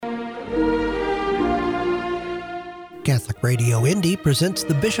Catholic Radio Indy presents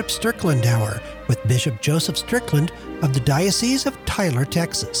the Bishop Strickland Hour with Bishop Joseph Strickland of the Diocese of Tyler,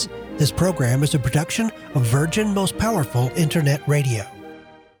 Texas. This program is a production of Virgin Most Powerful Internet Radio.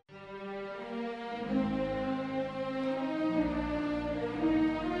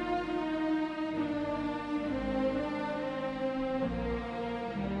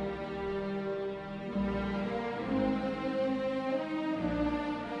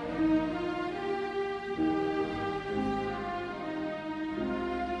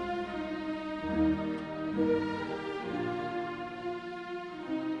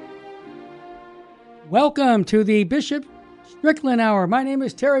 Welcome to the Bishop Strickland Hour. My name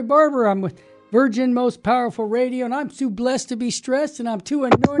is Terry Barber. I'm with Virgin Most Powerful Radio, and I'm too blessed to be stressed, and I'm too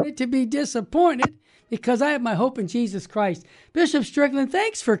anointed to be disappointed because I have my hope in Jesus Christ. Bishop Strickland,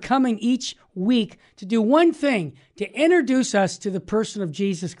 thanks for coming each week to do one thing, to introduce us to the person of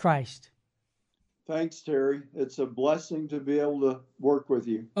Jesus Christ. Thanks, Terry. It's a blessing to be able to work with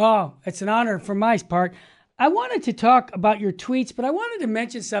you. Oh, it's an honor for my part. I wanted to talk about your tweets, but I wanted to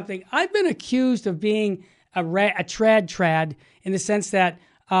mention something. I've been accused of being a trad in the sense that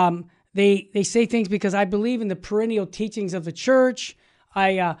they say things because I believe in the perennial teachings of the church.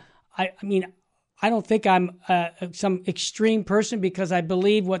 I mean, I don't think I'm some extreme person because I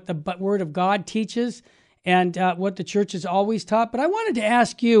believe what the Word of God teaches and what the church has always taught. But I wanted to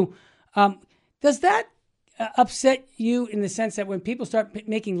ask you, does that upset you in the sense that when people start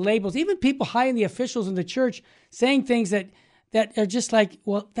making labels, even people high in the officials in the church saying things that are just like,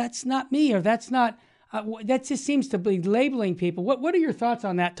 well, that's not me, or that's not, that just seems to be labeling people. What are your thoughts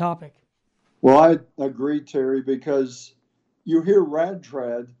on that topic? Well, I agree, Terry, because you hear rad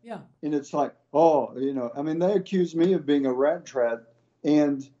trad, and it's like, they accuse me of being a rad trad,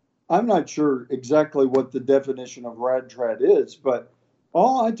 and I'm not sure exactly what the definition of rad trad is, but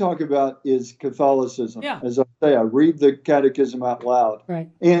all I talk about is Catholicism. Yeah. As I say, I read the catechism out loud. Right.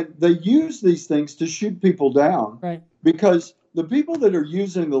 And they use these things to shoot people down. Right. Because the people that are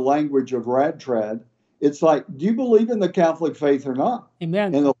using the language of rad trad, it's like, do you believe in the Catholic faith or not?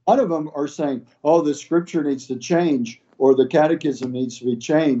 Amen. And a lot of them are saying, oh, the scripture needs to change, or the catechism needs to be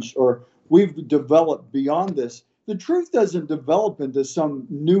changed, or we've developed beyond this. The truth doesn't develop into some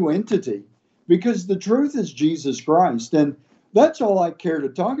new entity, because the truth is Jesus Christ. And that's all I care to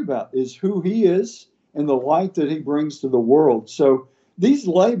talk about, is who he is and the light that he brings to the world. So these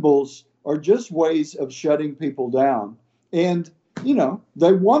labels are just ways of shutting people down. And,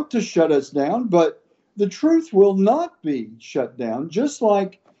 they want to shut us down, but the truth will not be shut down. Just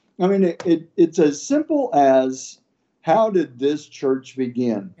like, it's as simple as, how did this church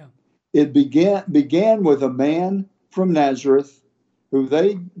begin? Yeah. It began with a man from Nazareth who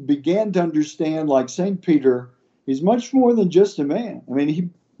they began to understand, like St. Peter, he's much more than just a man.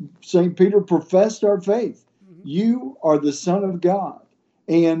 St. Peter professed our faith. Mm-hmm. You are the Son of God.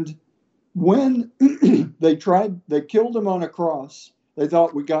 And when they killed him on a cross, they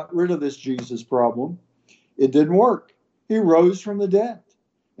thought, we got rid of this Jesus problem. It didn't work. He rose from the dead.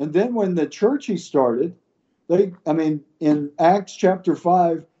 And then when the church he started, in Acts chapter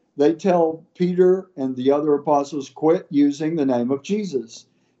 5, they tell Peter and the other apostles, quit using the name of Jesus.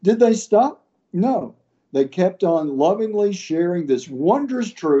 Did they stop? No. They kept on lovingly sharing this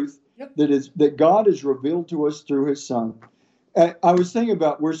wondrous truth that God has revealed to us through his Son. I was thinking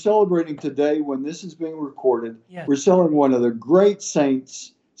about, we're celebrating today, when this is being recorded, we're celebrating one of the great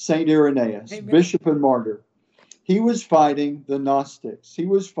saints, St. Irenaeus, Amen. Bishop and martyr. He was fighting the Gnostics. He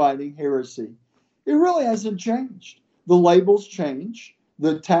was fighting heresy. It really hasn't changed. The labels change,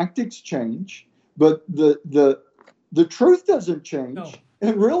 the tactics change, but the truth doesn't change. No.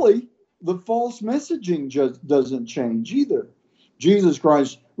 And really, the false messaging just doesn't change either. Jesus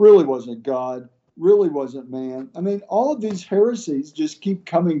Christ really wasn't God, really wasn't man. All of these heresies just keep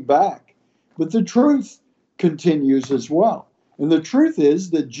coming back. But the truth continues as well. And the truth is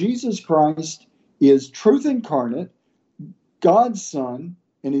that Jesus Christ is truth incarnate, God's Son,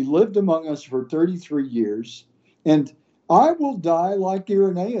 and he lived among us for 33 years. And I will die like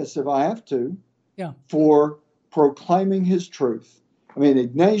Irenaeus if I have to, for proclaiming his truth.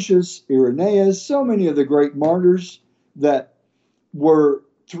 Ignatius, Irenaeus, so many of the great martyrs that were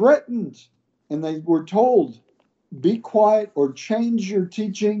threatened, and they were told, be quiet or change your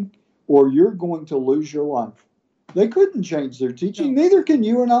teaching, or you're going to lose your life. They couldn't change their teaching. No. Neither can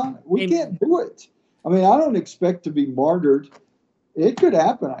you and I. We can't do it. I don't expect to be martyred. It could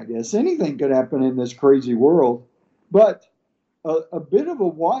happen, I guess. Anything could happen in this crazy world. But a bit of a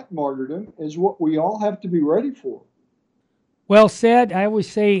white martyrdom is what we all have to be ready for. Well said. I always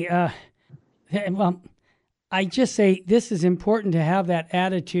say, I just say this is important to have that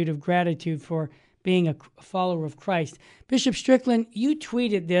attitude of gratitude for being a follower of Christ. Bishop Strickland, you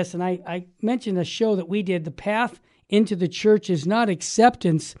tweeted this, and I mentioned a show that we did. The path into the church is not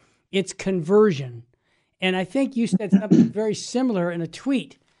acceptance, it's conversion. And I think you said something very similar in a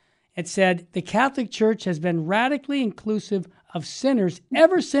tweet. It said, the Catholic Church has been radically inclusive of sinners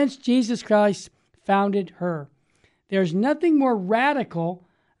ever since Jesus Christ founded her. There's nothing more radical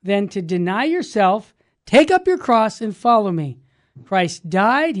than to deny yourself, take up your cross, and follow me. Christ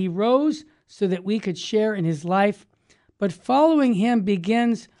died, he rose so that we could share in his life, but following him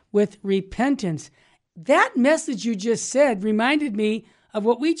begins with repentance. That message you just said reminded me of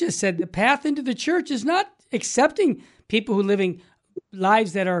what we just said. The path into the church is not accepting people who are living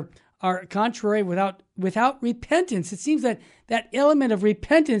lives that are contrary without repentance. It seems that that element of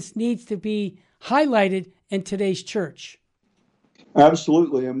repentance needs to be highlighted in today's church.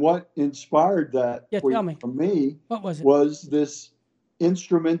 Absolutely. And what inspired that for me what was it? Was this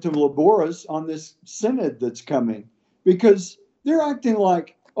instrumentum laboris on this synod that's coming, because they're acting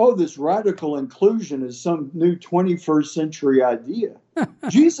like, oh, this radical inclusion is some new 21st century idea.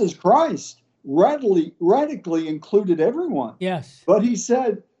 Jesus Christ radically included everyone. Yes. But he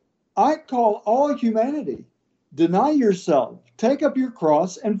said, I call all humanity, deny yourself, take up your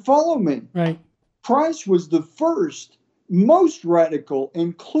cross, and follow me. Right. Christ was the first, most radical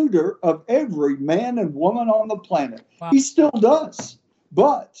includer of every man and woman on the planet. Wow. He still does.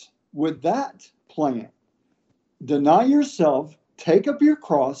 But with that plan, deny yourself, take up your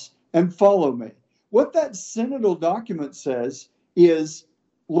cross, and follow me. What that synodal document says is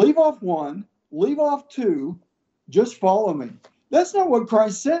leave off one, leave off two, just follow me. That's not what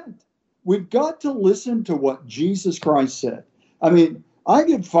Christ said. We've got to listen to what Jesus Christ said. I mean, I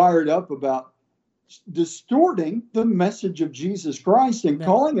get fired up about distorting the message of Jesus Christ and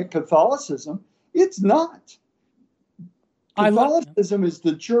calling it Catholicism. It's not. Catholicism is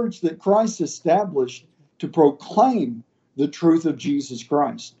the church that Christ established to proclaim the truth of Jesus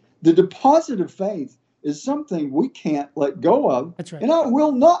Christ. The deposit of faith is something we can't let go of. That's right. And I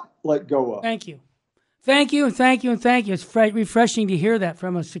will not let go of. Thank you. Thank you, and thank you, and thank you. It's refreshing to hear that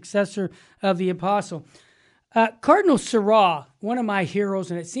from a successor of the apostle. Cardinal Sarah, one of my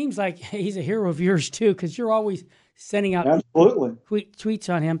heroes, and it seems like he's a hero of yours too, because you're always sending out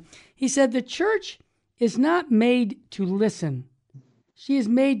tweets on him. He said, the church is not made to listen. She is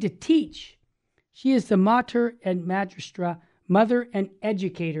made to teach. She is the mater and magistra, mother and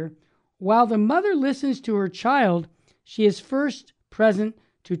educator. While the mother listens to her child, she is first present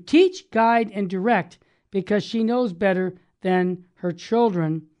to teach, guide, and direct, because she knows better than her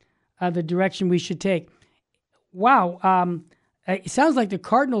children the direction we should take. Wow. It sounds like the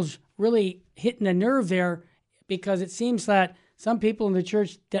Cardinals really hitting a nerve there, because it seems that some people in the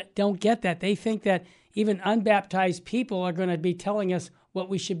church don't get that. They think that even unbaptized people are going to be telling us what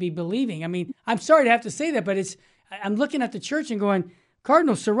we should be believing. I mean, I'm sorry to have to say that, but I'm looking at the church and going,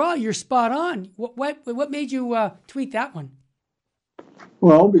 Cardinal Sarah, you're spot on. What made you tweet that one?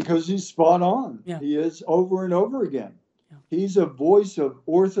 Well, because he's spot on. Yeah. He is over and over again. Yeah. He's a voice of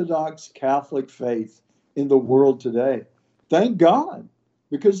Orthodox Catholic faith in the world today. Thank God,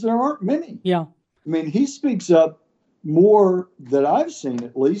 because there aren't many. Yeah. I mean, he speaks up more that I've seen,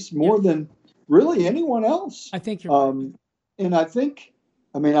 at least, more than really anyone else. I think you're right. And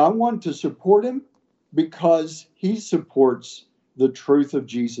I want to support him because he supports the truth of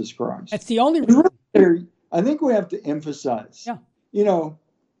Jesus Christ. That's the only reason. I think we have to emphasize. Yeah. You know,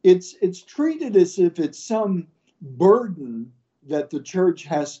 it's treated as if it's some burden that the church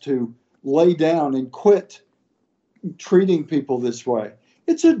has to lay down and quit treating people this way.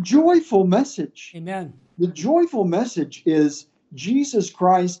 It's a joyful message. Amen. The joyful message is Jesus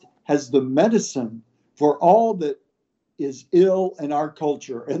Christ has the medicine for all that is ill in our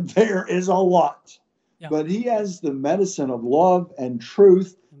culture, and there is a lot. Yeah. But he has the medicine of love and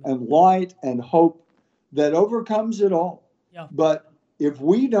truth and light and hope that overcomes it all. Yeah. But if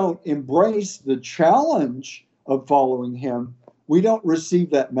we don't embrace the challenge of following him, we don't receive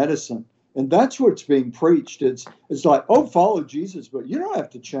that medicine. And that's what's being preached. It's like, oh, follow Jesus, but you don't have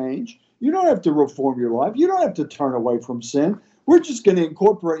to change. You don't have to reform your life. You don't have to turn away from sin. We're just going to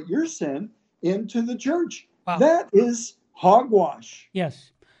incorporate your sin into the church. Wow. That is hogwash.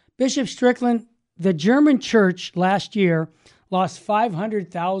 Yes. Bishop Strickland, the German church last year lost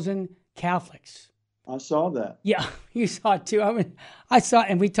 500,000 Catholics. I saw that. Yeah, you saw it too. I mean, I saw,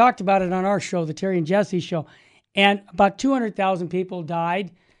 and we talked about it on our show, the Terry and Jesse show, and about 200,000 people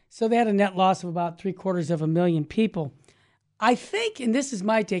died. So they had a net loss of about 750,000 people. I think, and this is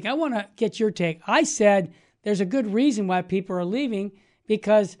my take, I want to get your take. I said there's a good reason why people are leaving,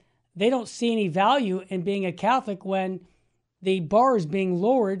 because they don't see any value in being a Catholic when the bar is being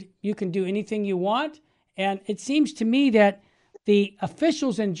lowered. You can do anything you want. And it seems to me that the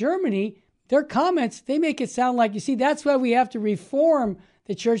officials in Germany, their comments, they make it sound like, you see, that's why we have to reform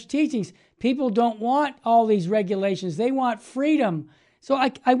the church teachings. People don't want all these regulations. They want freedom. So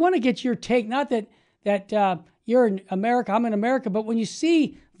I want to get your take, not that you're in America, I'm in America, but when you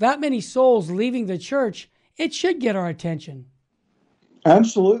see that many souls leaving the church, it should get our attention.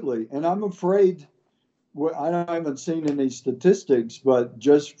 Absolutely. And I'm afraid, I haven't seen any statistics, but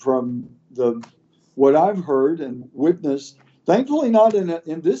just from what I've heard and witnessed, thankfully not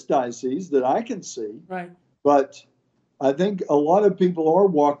in this diocese that I can see, right? But I think a lot of people are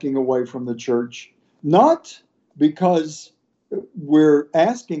walking away from the church, not because we're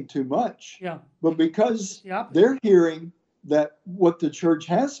asking too much, but because they're hearing that what the church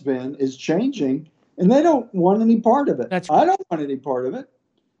has been is changing, and they don't want any part of it. I don't want any part of it.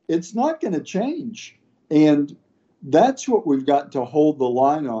 It's not going to change. And that's what we've got to hold the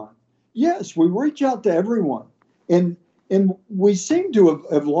line on. Yes, we reach out to everyone. And we seem to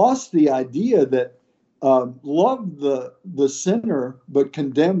have lost the idea that love the sinner but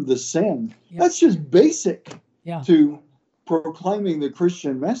condemn the sin. That's just basic to proclaiming the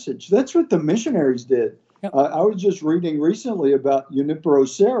Christian message. That's what the missionaries did. I was just reading recently about Junipero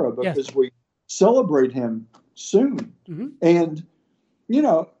Serra because we celebrate him soon. Mm-hmm. And,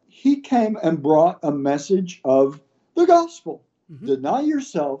 he came and brought a message of the gospel. Mm-hmm. Deny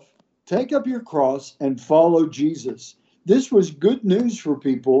yourself, take up your cross, and follow Jesus. This was good news for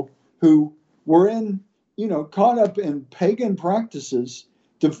people who were caught up in pagan practices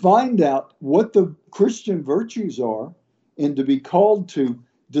to find out what the Christian virtues are and to be called to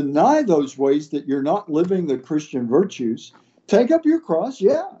deny those ways that you're not living the Christian virtues. Take up your cross.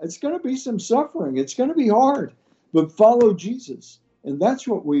 Yeah, it's going to be some suffering. It's going to be hard, but follow Jesus. And that's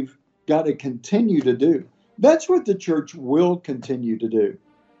what we've got to continue to do. That's what the church will continue to do.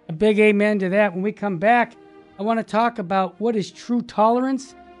 A big amen to that. When we come back, I want to talk about what is true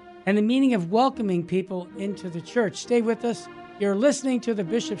tolerance and the meaning of welcoming people into the church. Stay with us. You're listening to the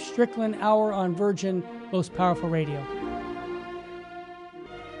Bishop Strickland Hour on Virgin Most Powerful Radio.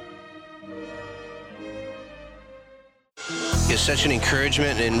 Is such an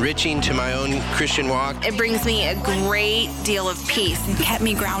encouragement and enriching to my own Christian walk. It brings me a great deal of peace and kept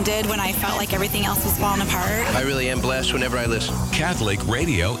me grounded when I felt like everything else was falling apart. I really am blessed whenever I listen. Catholic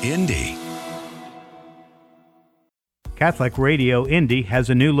Radio Indy. Catholic Radio Indy has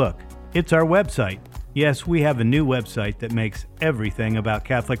a new look. It's our website. Yes, we have a new website that makes everything about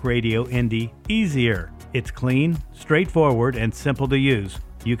Catholic Radio Indy easier. It's clean, straightforward, and simple to use.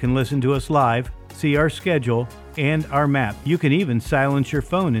 You can listen to us live, see our schedule, and our map. You can even silence your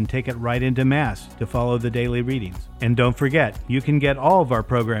phone and take it right into Mass to follow the daily readings. And don't forget, you can get all of our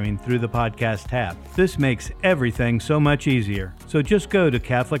programming through the podcast tab. This makes everything so much easier. So just go to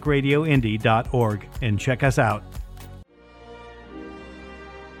CatholicRadioIndy.org and check us out.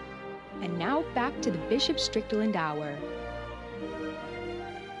 And now back to the Bishop Strickland Hour.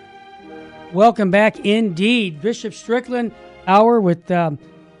 Welcome back indeed. Bishop Strickland Hour with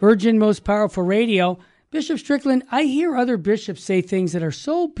Virgin Most Powerful Radio. Bishop Strickland, I hear other bishops say things that are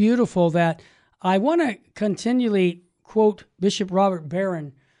so beautiful that I want to continually quote Bishop Robert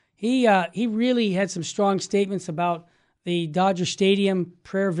Barron. He really had some strong statements about the Dodger Stadium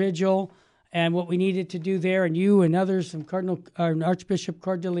prayer vigil and what we needed to do there, and you and others, and Archbishop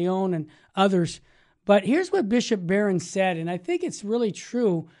Cordileone and others. But here's what Bishop Barron said, and I think it's really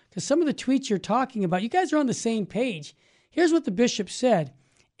true because some of the tweets you're talking about, you guys are on the same page. Here's what the bishop said.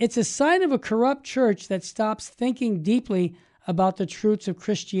 It's a sign of a corrupt church that stops thinking deeply about the truths of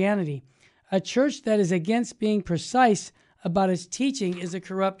Christianity. A church that is against being precise about its teaching is a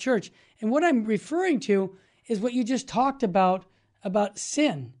corrupt church. And what I'm referring to is what you just talked about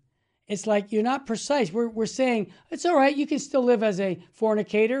sin. It's like you're not precise. We're saying, it's all right, you can still live as a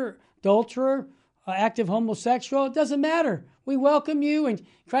fornicator, adulterer, active homosexual. It doesn't matter. We welcome you, and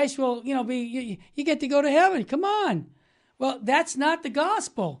Christ will, you get to go to heaven. Come on. Well, that's not the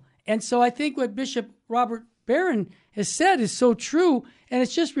gospel. And so I think what Bishop Robert Barron has said is so true, and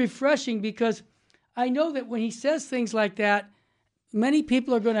it's just refreshing because I know that when he says things like that, many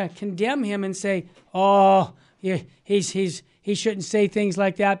people are going to condemn him and say, oh, he shouldn't say things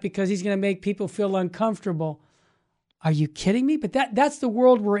like that because he's going to make people feel uncomfortable. Are you kidding me? But that's the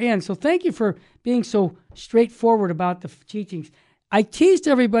world we're in. So thank you for being so straightforward about the teachings. I teased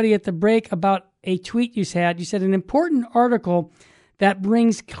everybody at the break about a tweet you had. You said an important article that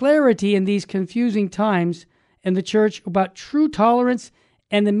brings clarity in these confusing times in the church about true tolerance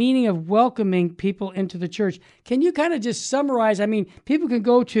and the meaning of welcoming people into the church. Can you kind of just summarize? I mean, people can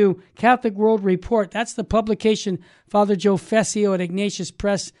go to Catholic World Report. That's the publication. Father Joe Fessio at Ignatius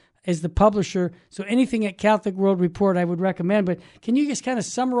Press is the publisher. So anything at Catholic World Report I would recommend. But can you just kind of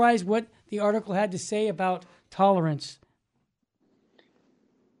summarize what the article had to say about tolerance?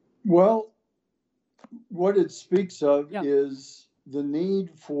 Well, what it speaks of is the need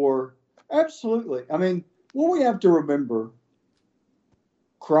for, absolutely. I mean, what we have to remember,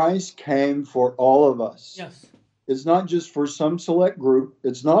 Christ came for all of us. Yes. It's not just for some select group.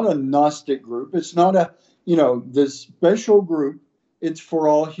 It's not a Gnostic group. It's not a, this special group. It's for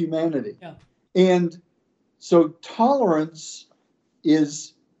all humanity. Yeah. And so tolerance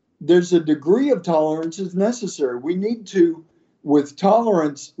there's a degree of tolerance is necessary. We need to, with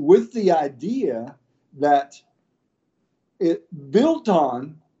tolerance, with the idea that it built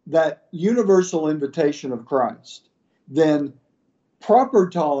on that universal invitation of Christ, then proper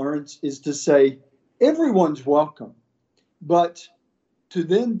tolerance is to say everyone's welcome, but to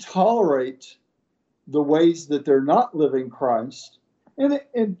then tolerate the ways that they're not living Christ.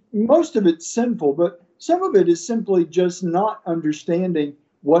 And most of it's sinful, but some of it is simply just not understanding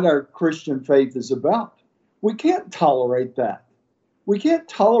what our Christian faith is about. We can't tolerate that. We can't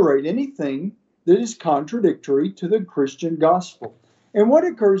tolerate anything that is contradictory to the Christian gospel. And what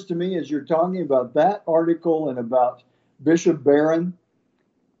occurs to me as you're talking about that article and about Bishop Barron,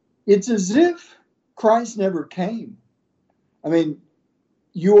 it's as if Christ never came. I mean,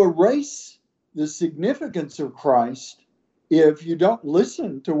 you erase the significance of Christ if you don't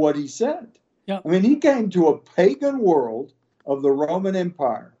listen to what he said. Yep. I mean, he came to a pagan world of the Roman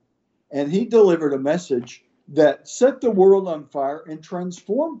Empire, and he delivered a message that set the world on fire and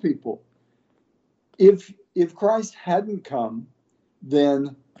transformed people. If Christ hadn't come,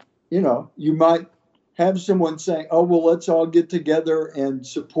 then, you might have someone saying, oh, well, let's all get together and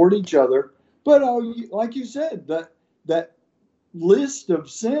support each other. But like you said, that list of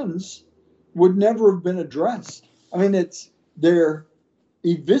sins would never have been addressed. I mean, they're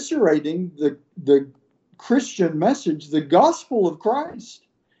eviscerating the Christian message, the gospel of Christ.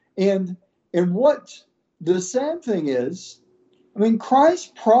 And what the sad thing is, I mean,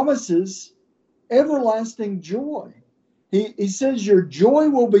 Christ promises everlasting joy. He says your joy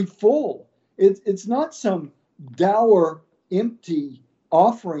will be full. It's not some dour, empty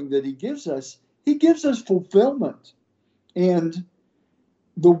offering that he gives us. He gives us fulfillment. And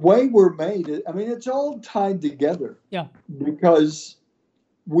the way we're made, I mean, it's all tied together. Yeah. Because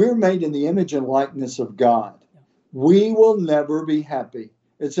we're made in the image and likeness of God. We will never be happy.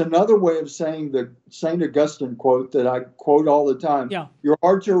 It's another way of saying the St. Augustine quote that I quote all the time. Yeah. Your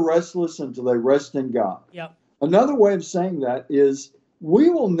hearts are restless until they rest in God. Yeah. Another way of saying that is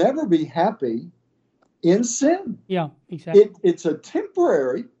we will never be happy in sin. Yeah, exactly. It's a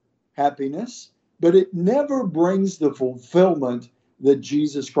temporary happiness, but it never brings the fulfillment that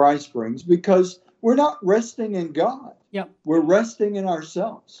Jesus Christ brings because we're not resting in God. Yeah. We're resting in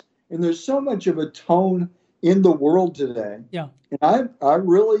ourselves. And there's so much of a tone in the world today. Yeah. And I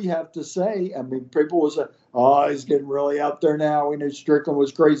really have to say, I mean, people will say, oh, he's getting really out there now. We knew Strickland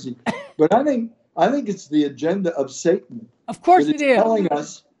was crazy. But I think it's the agenda of Satan. Of course it is. Telling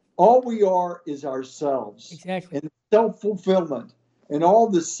us all we are is ourselves. Exactly. And self-fulfillment and all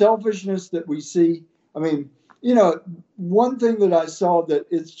the selfishness that we see. I mean, one thing that I saw that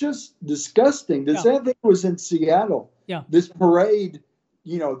it's just disgusting. This I think was in Seattle. Yeah. This parade,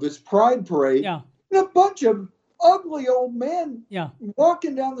 this pride parade. Yeah. And a bunch of ugly old men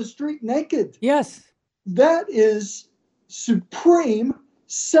walking down the street naked. Yes. That is supreme,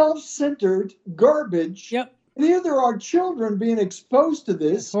 self-centered garbage. Yep. And here there are children being exposed to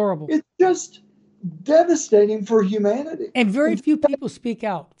this. It's horrible. It's just devastating for humanity. And very few people speak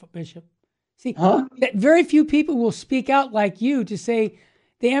out, Bishop. See, that very few people will speak out like you to say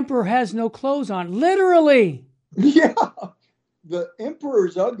the emperor has no clothes on. Literally. Yeah. The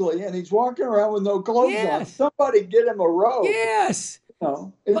emperor's ugly and he's walking around with no clothes on. Somebody get him a robe. Yes.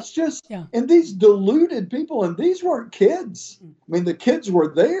 It's just, and these deluded people, and these weren't kids. I mean, the kids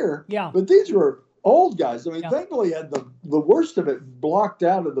were there, but these were old guys. I mean, thankfully he had the worst of it blocked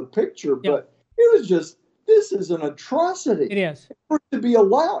out of the picture, but it was just, this is an atrocity. It is. For it to be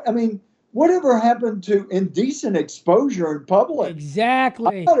allowed. I mean, whatever happened to indecent exposure in public?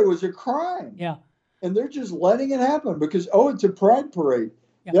 Exactly. I thought it was a crime. Yeah. And they're just letting it happen because, it's a pride parade.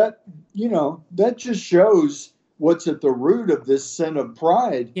 Yeah. That just shows what's at the root of this sin of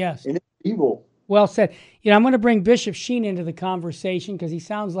pride. Yes. And it's evil. Well said. I'm going to bring Bishop Sheen into the conversation because he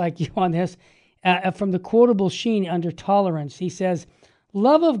sounds like you on this. From the quotable Sheen under tolerance, he says,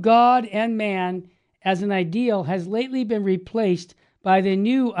 love of God and man as an ideal has lately been replaced by the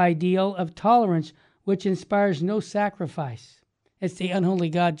new ideal of tolerance, which inspires no sacrifice. It's the unholy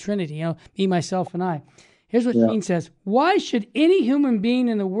God Trinity, me, myself, and I. Here's what Sheen says. Why should any human being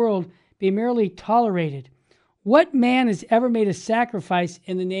in the world be merely tolerated? What man has ever made a sacrifice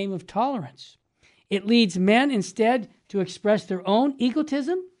in the name of tolerance? It leads men instead to express their own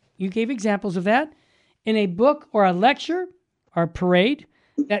egotism. You gave examples of that. In a book or a lecture or a parade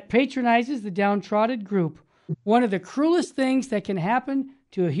that patronizes the downtrodden group, one of the cruelest things that can happen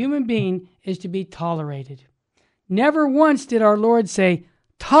to a human being is to be tolerated. Never once did our Lord say,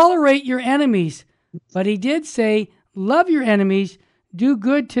 tolerate your enemies, but he did say, love your enemies, do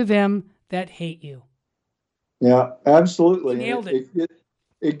good to them that hate you. Yeah, absolutely. He nailed it.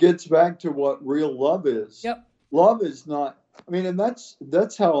 It gets back to what real love is. Yep. Love is not, and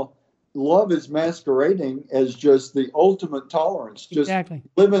that's how love is masquerading as just the ultimate tolerance. Just exactly.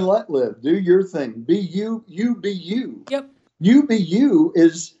 Live and let live. Do your thing. Be you, you be you. Yep. You be you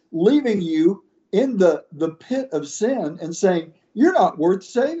is leaving you in the pit of sin and saying, you're not worth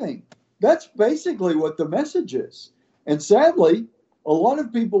saving. That's basically what the message is. And sadly, a lot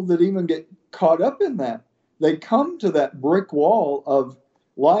of people that even get caught up in that, they come to that brick wall of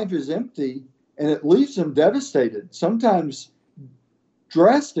life is empty, and it leaves them devastated, sometimes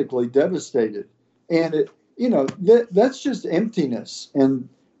drastically devastated. And that's just emptiness. And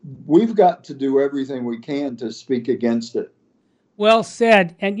we've got to do everything we can to speak against it. Well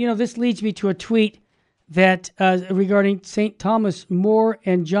said. And, this leads me to a tweet that regarding St. Thomas More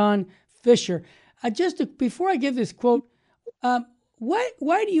and John Fisher. Before I give this quote,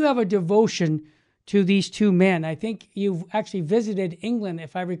 why do you have a devotion to these two men? I think you've actually visited England,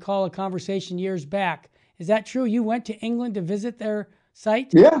 if I recall a conversation years back. Is that true? You went to England to visit their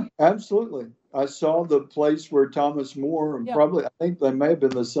site? Yeah, absolutely. I saw the place where Thomas More, and I think they may have been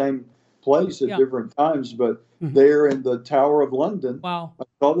the same place at different times, but there in the Tower of London, wow. I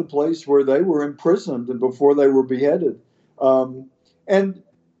saw the place where they were imprisoned and before they were beheaded. And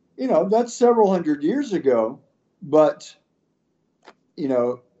that's several hundred years ago, but,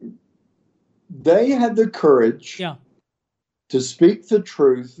 they had the courage to speak the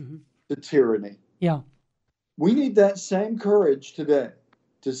truth to tyranny. Yeah. We need that same courage today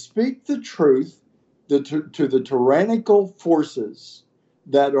to speak the truth to the tyrannical forces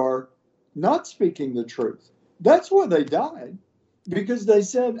that are not speaking the truth. That's why they died, because they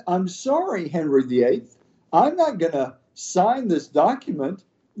said, I'm sorry, Henry VIII, I'm not going to sign this document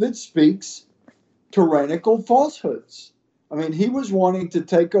that speaks tyrannical falsehoods. He was wanting to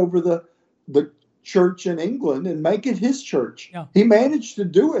take over the church in England and make it his church. Yeah. He managed to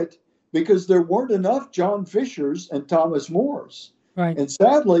do it because there weren't enough John Fishers and Thomas Mores. Right. And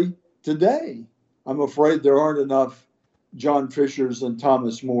sadly, today, I'm afraid there aren't enough John Fishers and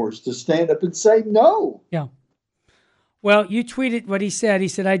Thomas Mores to stand up and say no. Yeah. Well, you tweeted what he said. He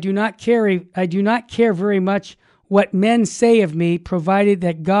said, I do not care very much what men say of me, provided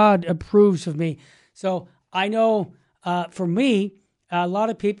that God approves of me. So I know for me, a lot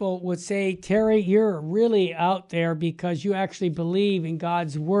of people would say, Terry, you're really out there because you actually believe in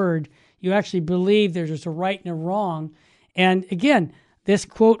God's word. You actually believe there's a right and a wrong. And again, this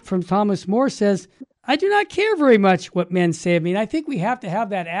quote from Thomas More says, I do not care very much what men say of me. And I think we have to have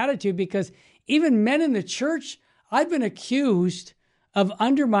that attitude, because even men in the church, I've been accused of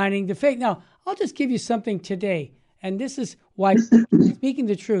undermining the faith. Now, I'll just give you something today. And this is why, speaking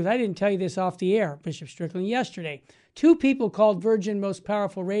the truth, I didn't tell you this off the air, Bishop Strickland, yesterday. 2 people called Virgin Most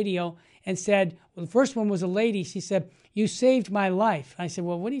Powerful Radio and said, well, the first one was a lady. She said, you saved my life. I said,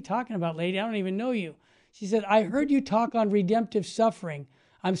 well, what are you talking about, lady? I don't even know you. She said, I heard you talk on redemptive suffering.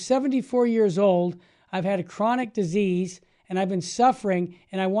 I'm 74 years old. I've had a chronic disease, and I've been suffering,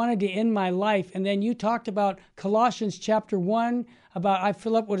 and I wanted to end my life. And then you talked about Colossians chapter 1, about I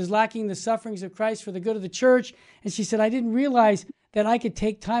fill up what is lacking in the sufferings of Christ for the good of the church. And she said, I didn't realize that I could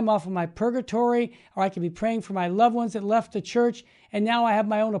take time off of my purgatory, or I could be praying for my loved ones that left the church, and now I have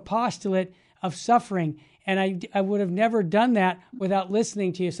my own apostolate of suffering. And I would have never done that without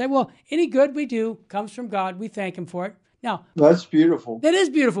listening to you. Say, well, any good we do comes from God. We thank him for it. Now, that's beautiful. That is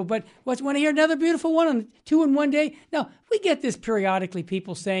beautiful. But want to hear another beautiful one on 2 in 1 day? No, we get this periodically,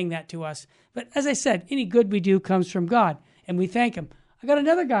 people saying that to us. But as I said, any good we do comes from God, and we thank him. I got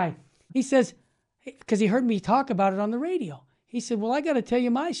another guy. He says, because he heard me talk about it on the radio. He said, well, I got to tell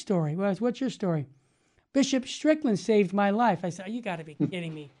you my story. Well, what's your story? Bishop Strickland saved my life. I said, oh, you got to be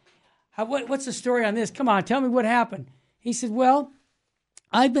kidding me. What's the story on this? Come on, tell me what happened. He said, well,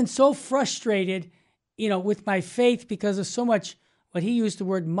 I've been so frustrated, with my faith because of so much, what he used the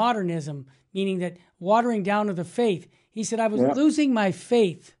word modernism, meaning that watering down of the faith. He said, I was losing my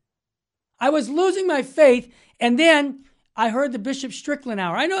faith. I was losing my faith, and then I heard the Bishop Strickland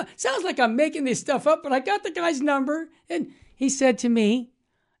Hour. I know it sounds like I'm making this stuff up, but I got the guy's number. And he said to me,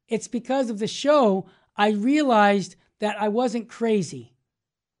 it's because of the show I realized that I wasn't crazy.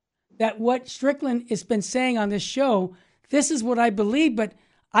 That what Strickland has been saying on this show, this is what I believe, but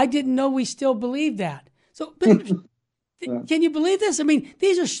I didn't know we still believe that. So can you believe this? I mean,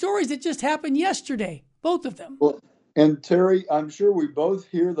 these are stories that just happened yesterday, both of them. Well, and Terry, I'm sure we both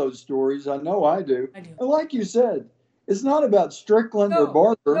hear those stories. I know I do. I do. And like you said, it's not about Strickland or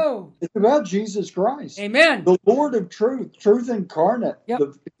Barker. No. It's about Jesus Christ. Amen. The Lord of truth, truth incarnate. Yep.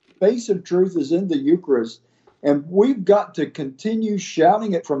 The face of truth is in the Eucharist. And we've got to continue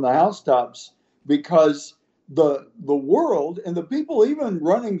shouting it from the housetops, because the world and the people even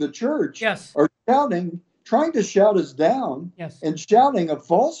running the church are shouting, trying to shout us down, and shouting a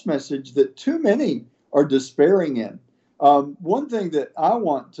false message that too many are despairing in. One thing that I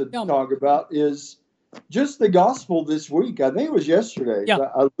want to talk about is just the gospel this week. I think it was yesterday. Yeah.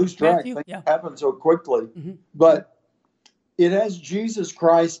 I lose track. Matthew, Things happen so quickly. Mm-hmm. But it has Jesus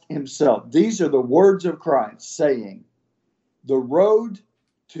Christ himself. These are the words of Christ saying, the road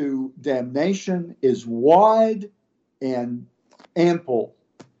to damnation is wide and ample.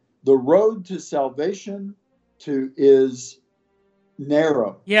 The road to salvation is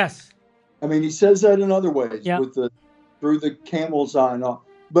narrow. Yes. I mean, he says that in other ways, with through the camel's eye and all.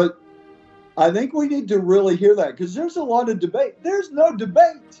 But I think we need to really hear that, because there's a lot of debate. There's no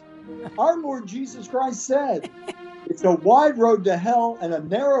debate. Our Lord Jesus Christ said, it's a wide road to hell and a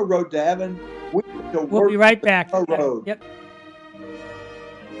narrow road to heaven. We'll be right back. Road. Yep.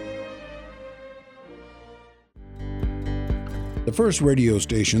 The first radio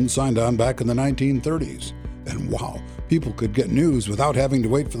station signed on back in the 1930s. And wow, people could get news without having to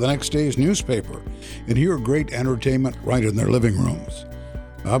wait for the next day's newspaper and hear great entertainment right in their living rooms.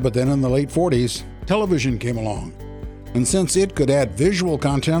 But then in the late 40s, television came along. And since it could add visual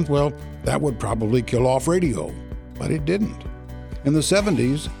content, well, that would probably kill off radio. But it didn't. In the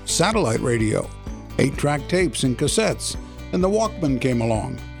 70s, satellite radio, 8-track tapes and cassettes, and the Walkman came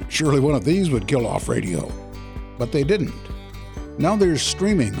along. Surely one of these would kill off radio. But they didn't. Now there's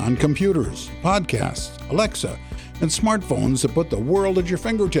streaming on computers, podcasts, Alexa, and smartphones that put the world at your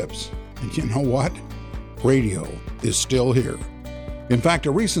fingertips. And you know what? Radio is still here. In fact,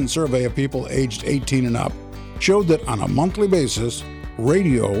 a recent survey of people aged 18 and up showed that on a monthly basis,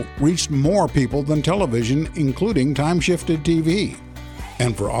 radio reached more people than television, including time-shifted TV.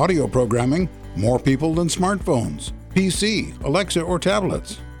 And for audio programming, more people than smartphones, PC, Alexa, or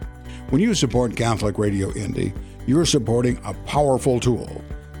tablets. When you support Catholic Radio Indy, you're supporting a powerful tool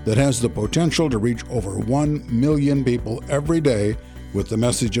that has the potential to reach over 1 million people every day with the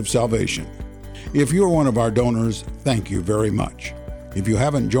message of salvation. If you're one of our donors, thank you very much. If you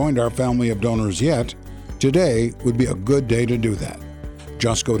haven't joined our family of donors yet, today would be a good day to do that.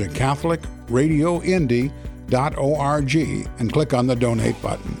 Just go to CatholicRadioIndy.org and click on the donate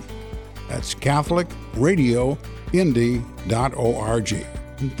button. That's CatholicRadioIndy.org.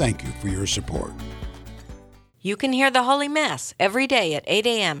 And thank you for your support. You can hear the Holy Mass every day at 8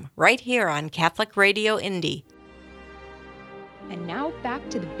 a.m. right here on Catholic Radio Indy. And now back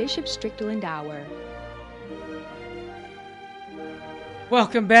to the Bishop Strickland Hour.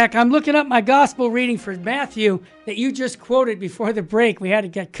 Welcome back. I'm looking up my gospel reading for Matthew that you just quoted before the break. We had to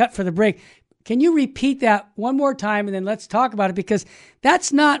get cut for the break. Can you repeat that one more time, and then let's talk about it? Because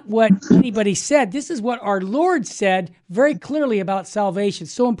that's not what anybody said. This is what our Lord said very clearly about salvation.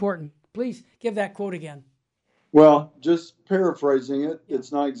 So important. Please give that quote again. Well, just paraphrasing it,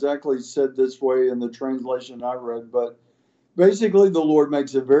 it's not exactly said this way in the translation I read, but basically the Lord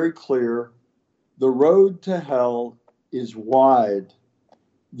makes it very clear. The road to hell is wide.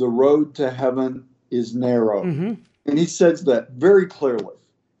 The road to heaven is narrow. Mm-hmm. And he says that very clearly.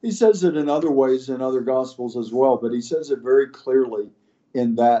 He says it in other ways in other Gospels as well, but he says it very clearly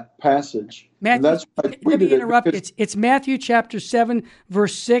in that passage. Matthew, and that's why I let me interrupt. because, it's Matthew chapter 7,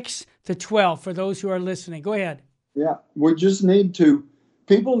 verse 6 to 12 for those who are listening. Go ahead. Yeah, we just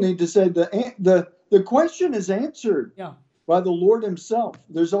people need to say the question is answered by the Lord himself.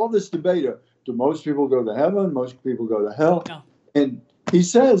 There's all this debate. Do most people go to heaven? Most people go to hell? Yeah. And he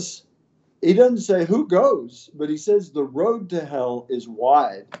says, he doesn't say who goes, but he says the road to hell is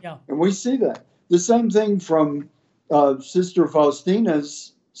wide. Yeah. And we see that. The same thing from Sister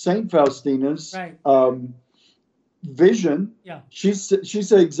Faustina's, Saint Faustina's vision. Yeah. She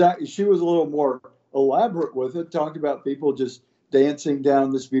said exactly, she was a little more elaborate with it, talked about people just dancing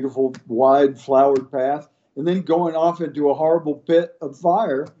down this beautiful, wide, flowered path, and then going off into a horrible pit of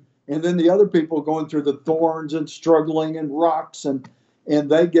fire. And then the other people going through the thorns and struggling and rocks, and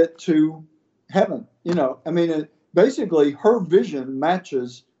they get to heaven. You know, I mean, basically her vision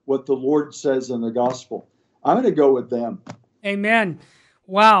matches what the Lord says in the gospel. I'm going to go with them. Amen.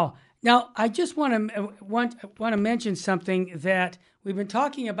 Wow. Now, I just want to mention something that we've been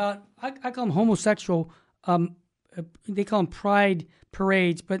talking about. I call them homosexual. They call them pride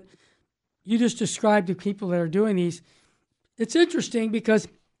parades, but you just described the people that are doing these. It's interesting because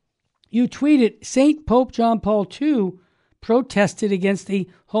you tweeted St. Pope John Paul II protested against the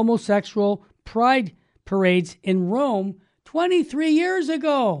homosexual pride parades in Rome 23 years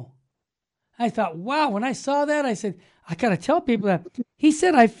ago. I thought, wow, when I saw that, I said, I got to tell people that. He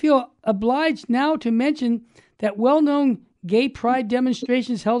said, I feel obliged now to mention that well-known gay pride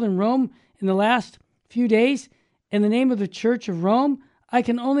demonstrations held in Rome in the last few days in the name of the Church of Rome. I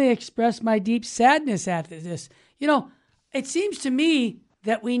can only express my deep sadness at this. You know, it seems to me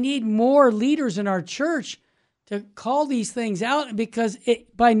that we need more leaders in our church to call these things out, because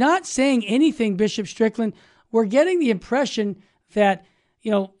by not saying anything, Bishop Strickland, we're getting the impression that,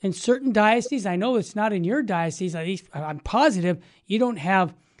 you know, in certain dioceses, I know it's not in your diocese, at least I'm positive, you don't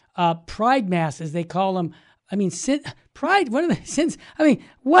have pride masses, they call them. I mean, pride, one of the sins, I mean,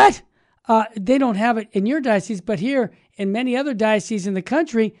 what? They don't have it in your diocese, but here in many other dioceses in the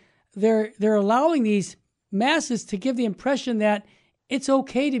country, they're allowing these masses to give the impression that it's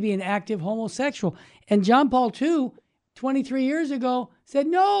okay to be an active homosexual. And John Paul II, 23 years ago, said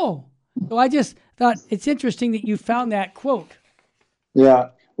no. So I just thought it's interesting that you found that quote. Yeah.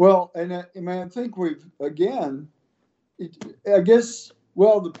 Well, and I think we've, again, I guess,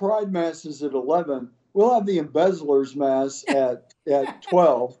 well, the Pride Mass is at 11. We'll have the Embezzlers Mass at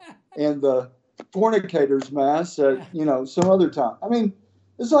 12 and the Fornicators Mass at, some other time. I mean,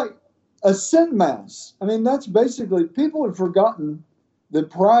 it's like a sin mass. I mean, that's basically, people have forgotten that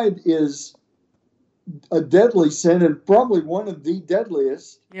pride is a deadly sin and probably one of the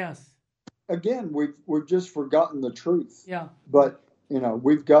deadliest. Yes. Again, we've just forgotten the truth. Yeah. But,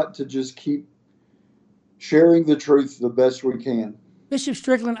 we've got to just keep sharing the truth the best we can. Bishop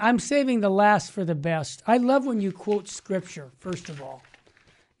Strickland, I'm saving the last for the best. I love when you quote Scripture, first of all.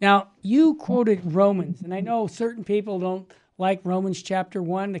 Now, you quoted Romans, and I know certain people don't like Romans chapter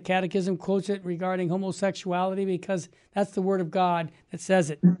 1. The Catechism quotes it regarding homosexuality because that's the Word of God that says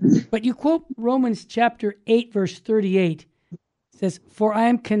it. But you quote Romans chapter 8, verse 38. It says, "For I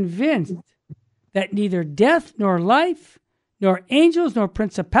am convinced that neither death nor life, nor angels, nor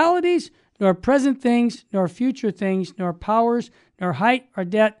principalities, nor present things, nor future things, nor powers, nor height or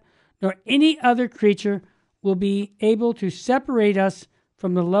depth, nor any other creature will be able to separate us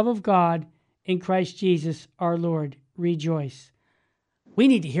from the love of God in Christ Jesus our Lord. Rejoice." We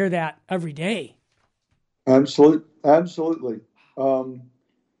need to hear that every day. Absolutely. And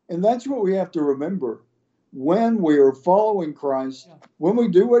that's what we have to remember. When we are following Christ, when we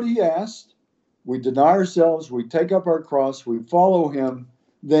do what he asked, we deny ourselves, we take up our cross, we follow him,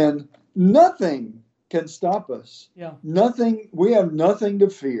 then nothing can stop us. Yeah. Nothing, we have nothing to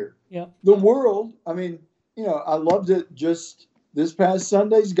fear. Yeah. The world, I mean, I loved it just this past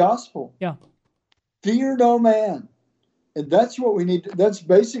Sunday's gospel. Yeah. Fear no man. And that's what we need. That's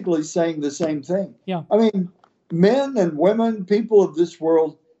basically saying the same thing. Yeah. I mean, men and women, people of this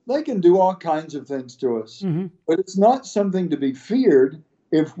world, they can do all kinds of things to us. Mm-hmm. But it's not something to be feared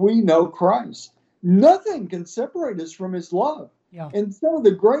if we know Christ. Nothing can separate us from his love. Yeah. And some of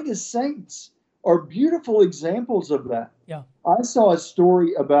the greatest saints are beautiful examples of that. Yeah. I saw a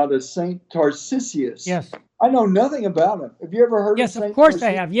story about a Saint Tarcisius. Yes. I know nothing about him. Have you ever heard of Saint Yes, of course Tarcisius?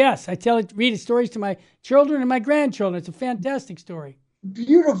 I have. Yes, I read stories to my children and my grandchildren. It's a fantastic story.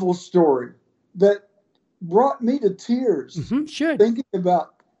 Beautiful story that brought me to tears. Mm-hmm, should. Thinking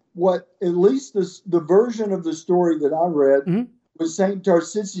about what, at least the version of the story that I read was Saint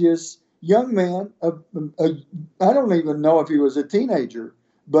Tarcisius, young man, I don't even know if he was a teenager,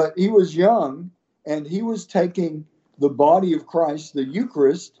 but he was young, and he was taking the body of Christ, the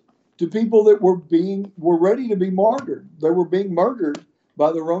Eucharist, to people that were ready to be martyred. They were being murdered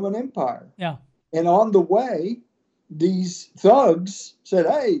by the Roman Empire. Yeah. And on the way, these thugs said,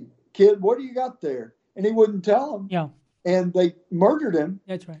 "Hey, kid, what do you got there?" And he wouldn't tell them. Yeah. And they murdered him.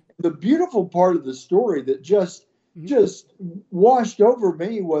 That's right. The beautiful part of the story that just washed over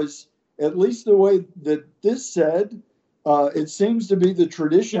me was, at least the way that this said, it seems to be the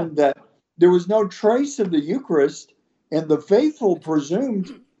tradition that there was no trace of the Eucharist, and the faithful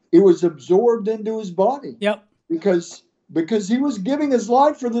presumed it was absorbed into his body. Yep. Because he was giving his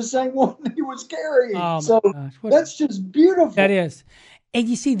life for the same one he was carrying. Oh, so that's just beautiful. That is. And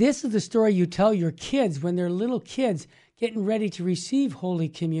you see, this is the story you tell your kids when they're little kids getting ready to receive Holy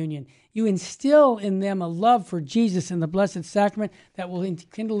Communion. You instill in them a love for Jesus and the Blessed Sacrament that will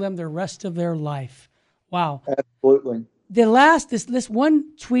enkindle them the rest of their life. Wow. Absolutely. This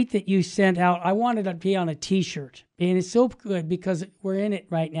one tweet that you sent out, I wanted it to be on a T-shirt, and it's so good because we're in it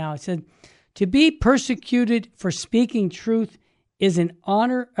right now. It said, "To be persecuted for speaking truth is an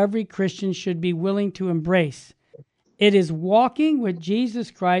honor every Christian should be willing to embrace. It is walking with Jesus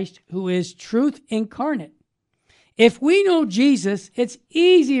Christ, who is truth incarnate. If we know Jesus, it's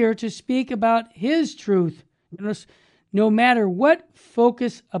easier to speak about his truth, no matter what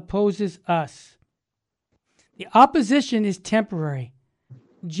focus opposes us. The opposition is temporary.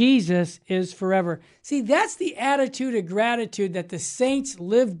 Jesus is forever." See, that's the attitude of gratitude that the saints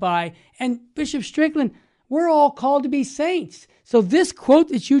live by. And Bishop Strickland, we're all called to be saints. So this quote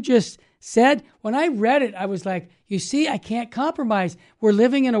that you just said, when I read it, I was like, you see, I can't compromise. We're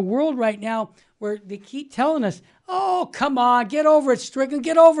living in a world right now where they keep telling us, oh, come on, get over it, Strickland,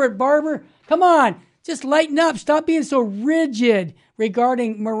 get over it, Barber. Come on, just lighten up. Stop being so rigid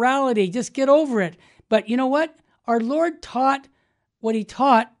regarding morality. Just get over it. But you know what? Our Lord taught what he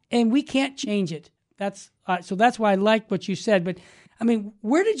taught, and we can't change it. So that's why I liked what you said. But I mean,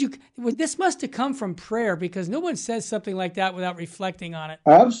 this must have come from prayer, because no one says something like that without reflecting on it.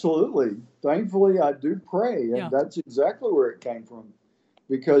 Absolutely. Thankfully, I do pray, and Yeah. that's exactly where it came from,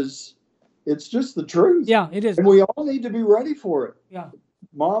 because it's just the truth. Yeah, it is. And we all need to be ready for it. Yeah.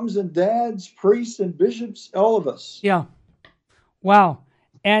 Moms and dads, priests and bishops, all of us. Yeah. Wow.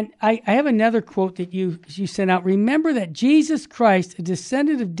 And I have another quote that you sent out. "Remember that Jesus Christ, a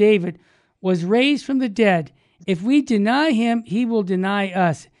descendant of David, was raised from the dead. If we deny him, he will deny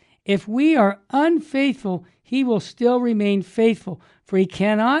us. If we are unfaithful, he will still remain faithful, for he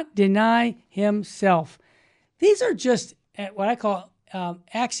cannot deny himself." These are just what I call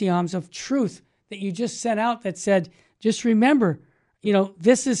axioms of truth that you just sent out that said, just remember,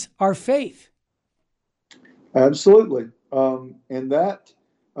 this is our faith. Absolutely. And that,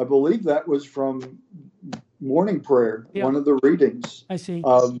 I believe that was from morning prayer, Yeah. one of the readings. I see.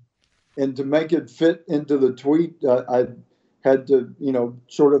 And to make it fit into the tweet, I had to,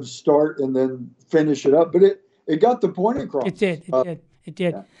 sort of start and then finish it up. But it got the point across. It did. It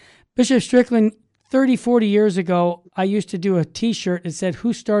did. Yeah. Bishop Strickland, 30, 40 years ago, I used to do a T-shirt that said,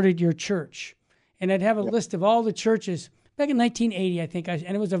 "Who started your church?" And I'd have a list of all the churches. Back in 1980, I think, and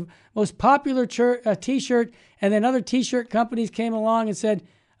it was the most popular T-shirt. And then other T-shirt companies came along and said,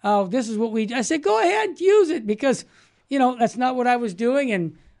 "Oh, this is what we." I said, "Go ahead, use it," because that's not what I was doing.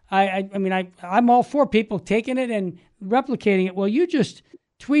 And I'm all for people taking it and replicating it. Well, you just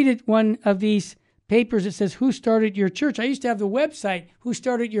tweeted one of these papers that says, "Who started your church?" I used to have the website,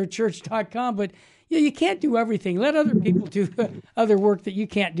 whostartedyourchurch.com, but you can't do everything. Let other people do other work that you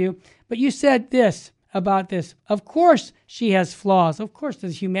can't do. But you said this about this. "Of course she has flaws. Of course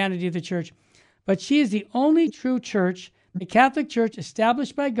there's humanity of the church. But she is the only true church, the Catholic Church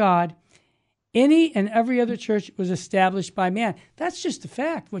established by God. Any and every other church was established by man." That's just a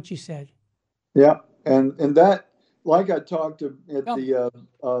fact, what you said. Yeah. And that, like I talked at the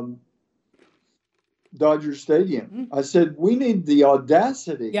Dodger Stadium, Mm-hmm. I said, we need the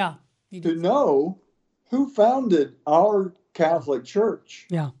audacity to know who founded our Catholic Church.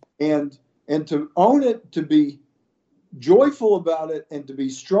 Yeah. And to own it, to be joyful about it, and to be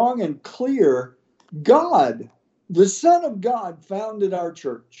strong and clear. God, the Son of God, founded our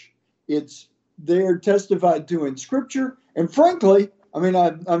church. It's there testified to in Scripture. And frankly,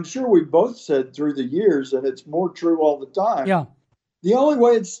 I'm sure we both said through the years, and it's more true all the time. Yeah. The only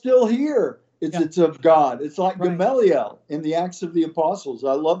way it's still here is it's of God. It's like Right. Gamaliel in the Acts of the Apostles.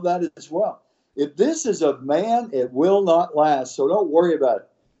 I love that as well. If this is of man, it will not last. So don't worry about it.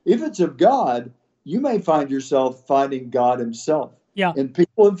 If it's of God, you may find yourself fighting God himself. Yeah. And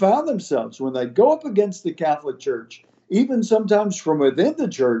people have found themselves when they go up against the Catholic Church, even sometimes from within the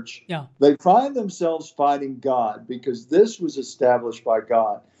church, they find themselves fighting God, because this was established by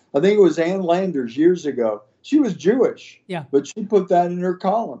God. I think it was Ann Landers years ago. She was Jewish, but she put that in her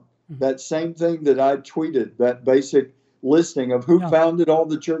column. Mm-hmm. That same thing that I tweeted, that basic listing of who founded all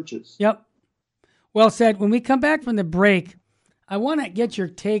the churches. Yep. Well said. When we come back from the break, I want to get your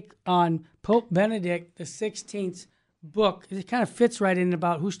take on Pope Benedict XVI's book. It kind of fits right in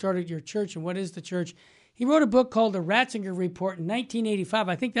about who started your church and what is the church. He wrote a book called The Ratzinger Report in 1985.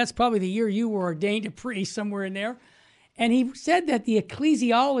 I think that's probably the year you were ordained a priest, somewhere in there. And he said that the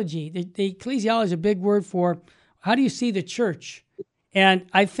ecclesiology, the ecclesiology is a big word for how do you see the church? And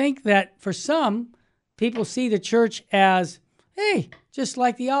I think that for some, people see the church as, hey, just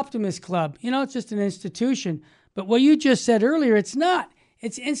like the Optimist Club. It's just an institution. But what you just said earlier, it's not.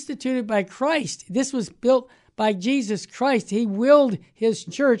 It's instituted by Christ. This was built by Jesus Christ. He willed his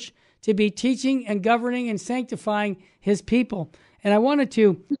church to be teaching and governing and sanctifying his people. And I wanted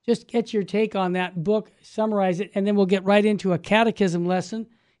to just get your take on that book, summarize it, and then we'll get right into a catechism lesson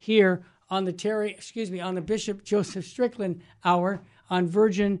here on the Bishop Joseph Strickland Hour on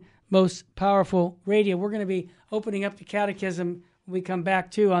Virgin Most Powerful Radio. We're going to be opening up the catechism when we come back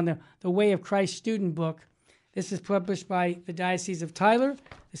too on the Way of Christ student book. This is published by the Diocese of Tyler,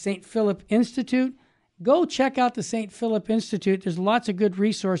 the St. Philip Institute. Go check out the St. Philip Institute. There's lots of good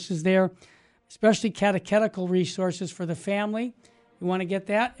resources there, especially catechetical resources for the family. You want to get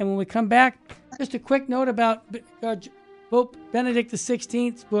that. And when we come back, just a quick note about Pope Benedict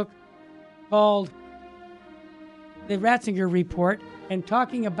XVI's book called The Ratzinger Report, and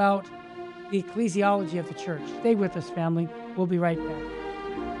talking about the ecclesiology of the church. Stay with us, family. We'll be right back.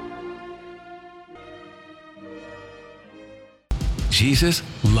 Jesus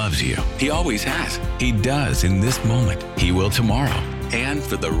loves you. He always has. He does in this moment. He will tomorrow and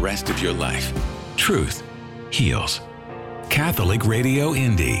for the rest of your life. Truth heals. Catholic Radio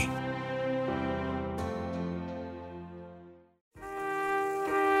Indy.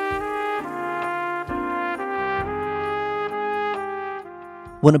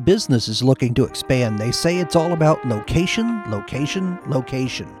 When a business is looking to expand, they say it's all about location, location,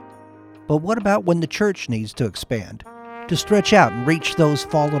 location. But what about when the church needs to expand? To stretch out and reach those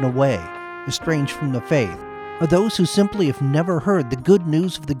fallen away, estranged from the faith, or those who simply have never heard the good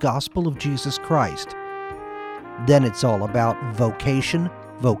news of the gospel of Jesus Christ? Then it's all about vocation,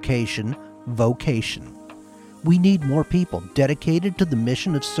 vocation, vocation. We need more people dedicated to the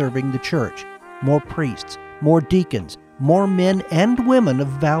mission of serving the church, more priests, more deacons, more men and women of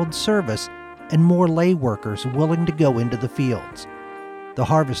vowed service, and more lay workers willing to go into the fields. The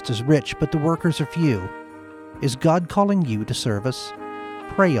harvest is rich, but the workers are few. Is God calling you to service?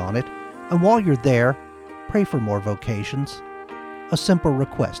 Pray on it, and while you're there, pray for more vocations. A simple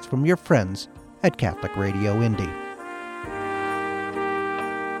request from your friends at Catholic Radio Indy.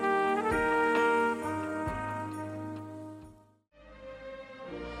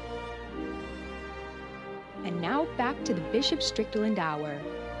 And now back to the Bishop Strickland Hour.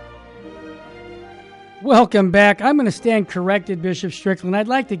 Welcome back. I'm going to stand corrected, Bishop Strickland. I'd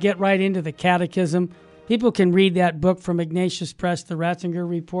like to get right into the catechism. People can read that book from Ignatius Press, the Ratzinger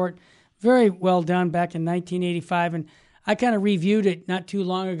Report. Very well done back in 1985. And I kind of reviewed it not too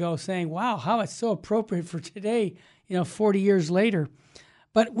long ago saying, wow, how it's so appropriate for today, 40 years later.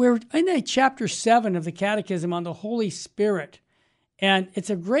 But we're in chapter 7 of the Catechism on the Holy Spirit. And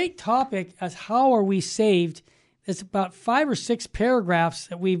it's a great topic as how are we saved. It's about 5 or 6 paragraphs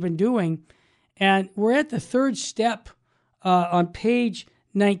that we've been doing. And we're at the third step on page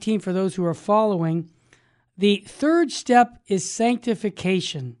 19 for those who are following. The third step is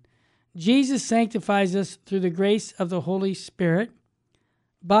sanctification. Jesus sanctifies us through the grace of the Holy Spirit.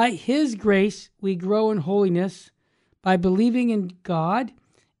 By His grace, we grow in holiness by believing in God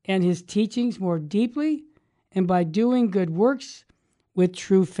and His teachings more deeply and by doing good works with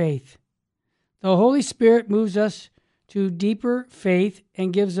true faith. The Holy Spirit moves us to deeper faith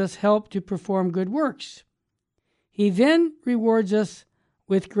and gives us help to perform good works. He then rewards us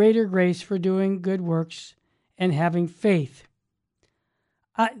with greater grace for doing good works and having faith.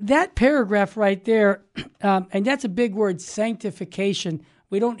 That paragraph right there, and that's a big word, sanctification.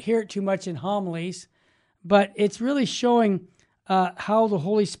 We don't hear it too much in homilies, but it's really showing how the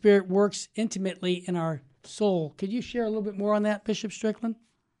Holy Spirit works intimately in our soul. Could you share a little bit more on that, Bishop Strickland?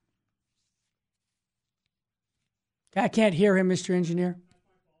 I can't hear him, Mr. Engineer.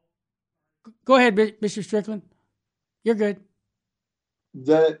 Go ahead, Bishop Strickland. You're good.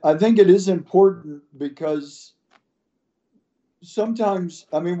 I think it is important because sometimes,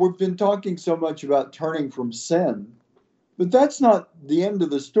 we've been talking so much about turning from sin, but that's not the end of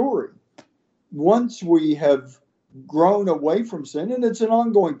the story. Once we have grown away from sin, and it's an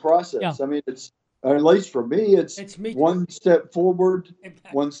ongoing process. Yeah. It's, at least for me, it's one step forward,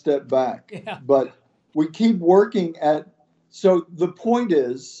 one step back. Yeah. But we keep working at, so the point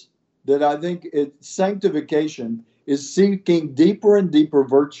is that I think sanctification is seeking deeper and deeper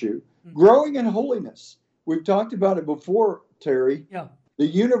virtue, growing in holiness. We've talked about it before, Terry. Yeah. The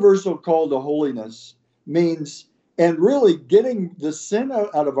universal call to holiness means, and really getting the sin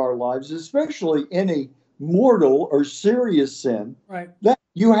out of our lives, especially any mortal or serious sin, right? That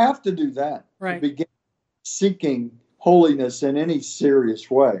you have to do that, right, to begin seeking holiness in any serious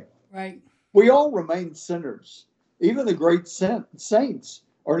way. Right. We all remain sinners. Even the great saints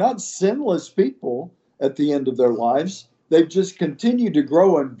are not sinless people at the end of their lives. They've just continued to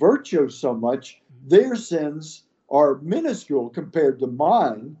grow in virtue so much. Their sins are minuscule compared to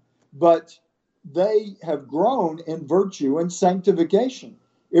mine, but they have grown in virtue and sanctification.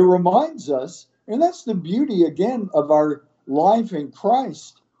 It reminds us, and that's the beauty again of our life in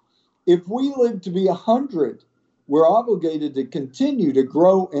Christ, if we live to be 100, we're obligated to continue to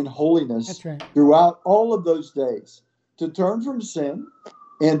grow in holiness throughout all of those days, to turn from sin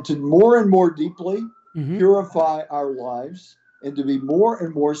and to more and more deeply purify our lives and to be more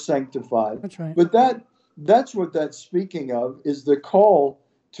and more sanctified. That's right. But that's what that's speaking of, is the call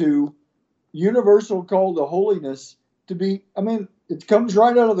to universal call to holiness, to be, I mean, it comes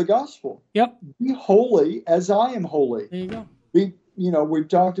right out of the gospel. Yep. Be holy as I am holy. There you go. We've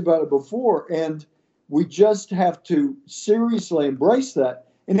talked about it before, and we just have to seriously embrace that.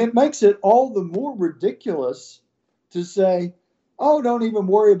 And it makes it all the more ridiculous to say, oh, don't even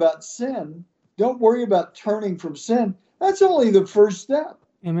worry about sin. Don't worry about turning from sin. That's only the first step.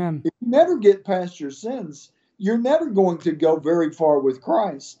 Amen. If you never get past your sins, you're never going to go very far with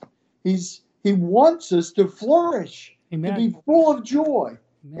Christ. He wants us to flourish, Amen. to be full of joy.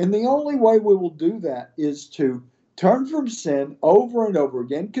 Amen. And the only way we will do that is to turn from sin over and over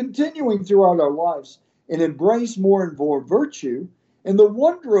again, continuing throughout our lives, and embrace more and more virtue. And the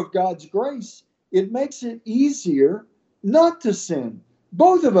wonder of God's grace, it makes it easier not to sin.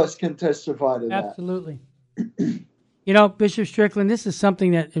 Both of us can testify to that. Absolutely. Bishop Strickland, this is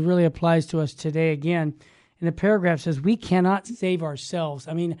something that it really applies to us today again. And the paragraph says, we cannot save ourselves.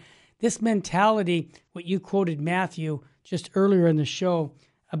 I mean, this mentality, what you quoted Matthew just earlier in the show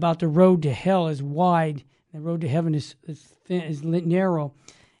about the road to hell is wide, the road to heaven is narrow.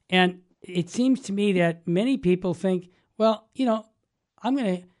 And it seems to me that many people think, well,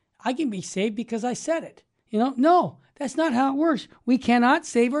 I can be saved because I said it. No, that's not how it works. We cannot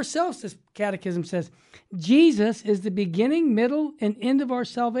save ourselves, this catechism says. Jesus is the beginning, middle, and end of our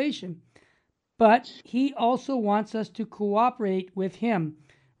salvation. But he also wants us to cooperate with him.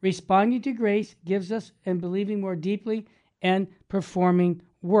 Responding to grace gives us and believing more deeply and performing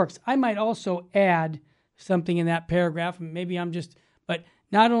works. I might also add something in that paragraph, and maybe but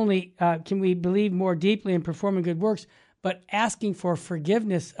not only can we believe more deeply and performing good works, but asking for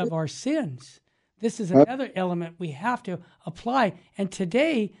forgiveness of our sins. This is another element we have to apply. And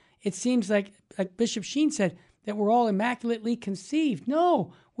today, it seems like Bishop Sheen said, that we're all immaculately conceived.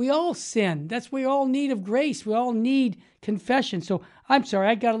 No, we all sin. We all need of grace. We all need confession. So I'm sorry,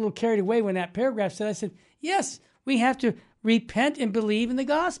 I got a little carried away when that paragraph said, I said, yes, we have to repent and believe in the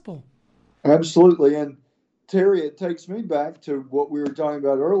gospel. Absolutely. And Terry, it takes me back to what we were talking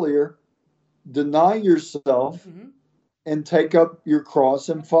about earlier. Deny yourself and take up your cross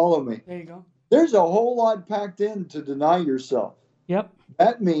and follow me. There you go. There's a whole lot packed in to deny yourself. Yep.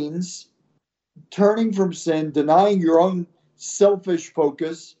 That means turning from sin, denying your own selfish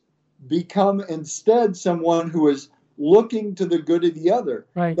focus, become instead someone who is looking to the good of the other.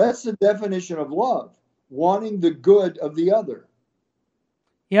 Right. That's the definition of love, wanting the good of the other.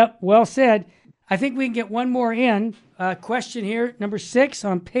 Yep, well said. I think we can get one more in. Question here, number 6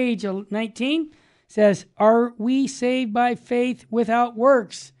 on page 19, says, are we saved by faith without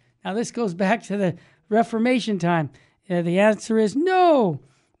works? Now, this goes back to the Reformation time. The answer is no.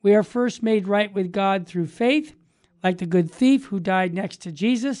 We are first made right with God through faith, like the good thief who died next to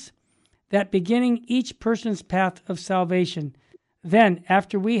Jesus, that beginning each person's path of salvation. Then,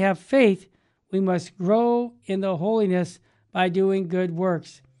 after we have faith, we must grow in the holiness by doing good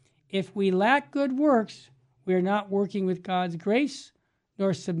works. If we lack good works, we are not working with God's grace,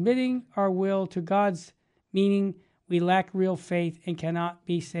 nor submitting our will to God's, meaning we lack real faith and cannot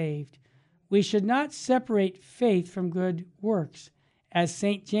be saved. We should not separate faith from good works. As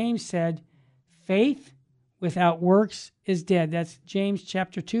St. James said, faith without works is dead. That's James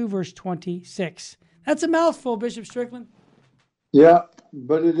chapter 2, verse 26. That's a mouthful, Bishop Strickland. Yeah,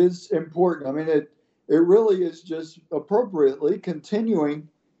 but it is important. I mean, it really is just appropriately continuing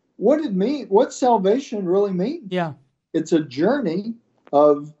what salvation really means. Yeah. It's a journey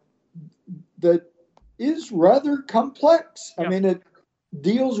that is rather complex. Yep. I mean, it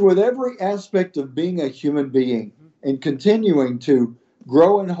deals with every aspect of being a human being and continuing to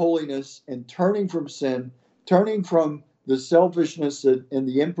grow in holiness and turning from sin, turning from the selfishness and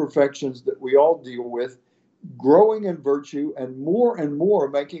the imperfections that we all deal with, growing in virtue and more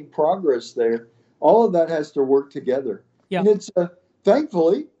making progress there. All of that has to work together. Yeah. And it's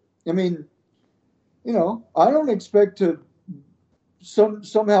thankfully, I mean, I don't expect to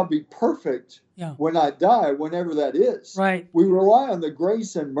somehow be perfect when I die, whenever that is. Right. We rely on the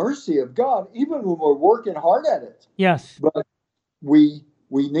grace and mercy of God, even when we're working hard at it. Yes. But we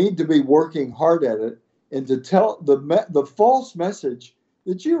need to be working hard at it, and to tell the false message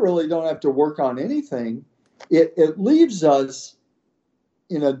that you really don't have to work on anything. It leaves us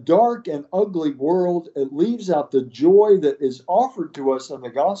in a dark and ugly world. It leaves out the joy that is offered to us in the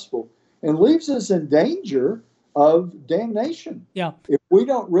gospel, and leaves us in danger of damnation. Yeah. If we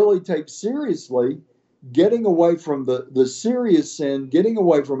don't really take seriously getting away from the serious sin, getting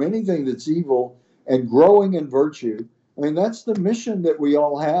away from anything that's evil, and growing in virtue, I mean, that's the mission that we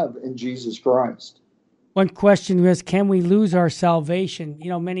all have in Jesus Christ. One question was, can we lose our salvation? You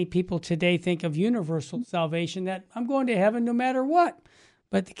know, many people today think of universal salvation, that I'm going to heaven no matter what.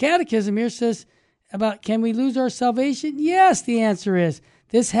 But the Catechism here says about, can we lose our salvation? Yes, the answer is.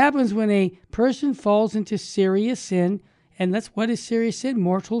 This happens when a person falls into serious sin, and what is serious sin?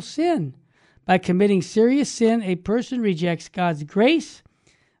 Mortal sin. By committing serious sin, a person rejects God's grace.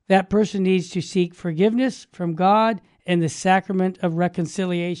 That person needs to seek forgiveness from God and the sacrament of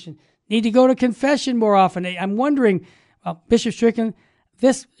reconciliation. Need to go to confession more often. I'm wondering, Bishop Strickland,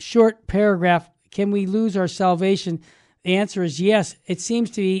 this short paragraph, can we lose our salvation? The answer is yes. It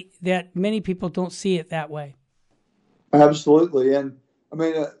seems to be that many people don't see it that way. Absolutely. And I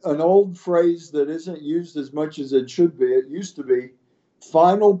mean, an old phrase that isn't used as much as it should be, it used to be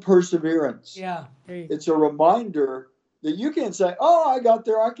final perseverance. Yeah. It's a reminder that you can't say, oh, I got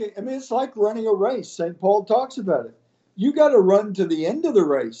there. I mean, it's like running a race. St. Paul talks about it. You got to run to the end of the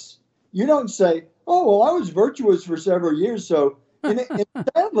race. You don't say, oh, well, I was virtuous for several years. So, and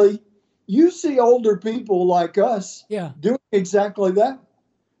sadly, you see older people like us doing exactly that.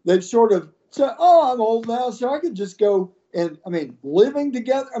 They've sort of said, oh, I'm old now, so I can just go and, I mean, living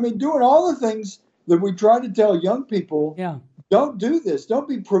together. I mean, doing all the things that we try to tell young people. Yeah. Don't do this. Don't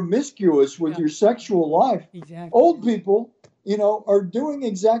be promiscuous with your sexual life. Exactly. Old people, you know, are doing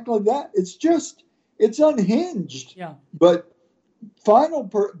exactly that. It's unhinged. Yeah. But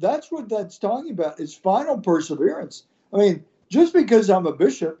that's what that's talking about, is final perseverance. I mean, just because I'm a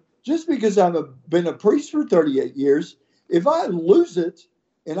bishop, just because I've been a priest for 38 years, if I lose it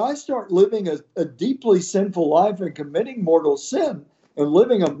and I start living a deeply sinful life and committing mortal sin and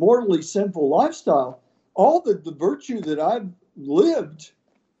living a mortally sinful lifestyle, all the virtue that I've lived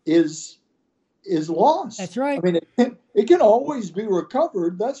is lost. That's right. I mean, it can always be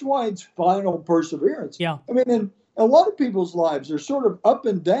recovered. That's why it's final perseverance. Yeah. I mean, and a lot of people's lives are sort of up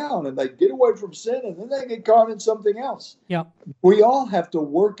and down, and they get away from sin, and then they get caught in something else. Yeah. We all have to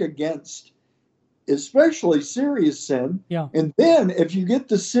work against, especially serious sin. Yeah. And then if you get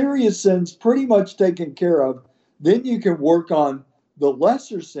the serious sins pretty much taken care of, then you can work on the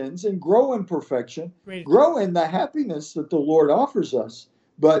lesser sins and grow in perfection, grow in the happiness that the Lord offers us.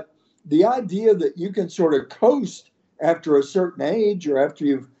 But the idea that you can sort of coast after a certain age or after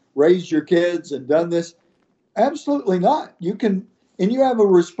you've raised your kids and done this, absolutely not. You can, and you have a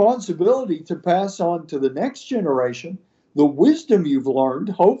responsibility to pass on to the next generation the wisdom you've learned,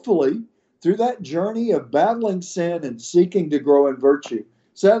 hopefully, through that journey of battling sin and seeking to grow in virtue.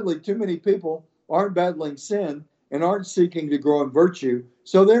 Sadly, too many people aren't battling sin and aren't seeking to grow in virtue,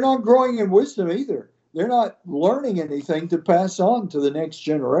 so they're not growing in wisdom either. They're not learning anything to pass on to the next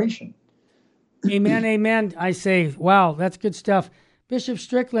generation. Amen, amen. I say, wow, that's good stuff. Bishop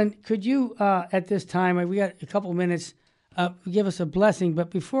Strickland, could you, at this time, we got a couple minutes, give us a blessing. But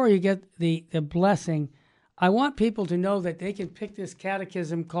before you get the blessing, I want people to know that they can pick this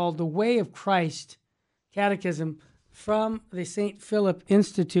catechism called The Way of Christ Catechism from the St. Philip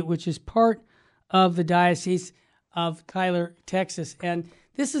Institute, which is part of the Diocese of Tyler, Texas. And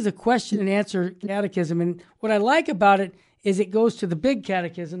this is a question and answer catechism. And what I like about it is it goes to the big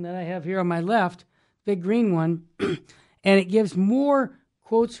catechism that I have here on my left, big green one, and it gives more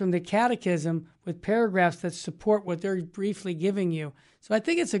quotes from the catechism with paragraphs that support what they're briefly giving you. So I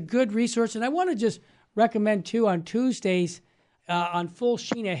think it's a good resource. And I want to just recommend, too, on Tuesdays on Full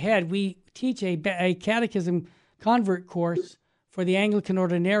Sheen Ahead, we teach a catechism convert course for the Anglican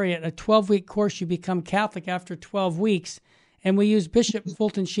Ordinariate, a 12-week course. You become Catholic after 12 weeks. And we use Bishop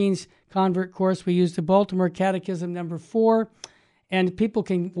Fulton Sheen's convert course. We use the Baltimore Catechism number 4. And people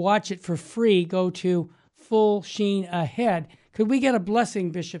can watch it for free. Go to Full Sheen Ahead. Could we get a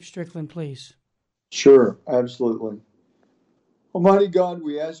blessing, Bishop Strickland, please? Sure, absolutely. Almighty God,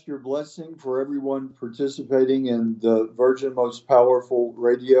 we ask your blessing for everyone participating in the Virgin Most Powerful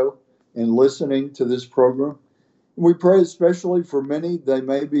Radio and listening to this program. We pray especially for many, they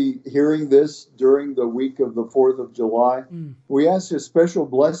may be hearing this during the week of the 4th of July. We ask a special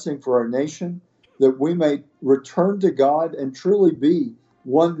blessing for our nation, that we may return to God and truly be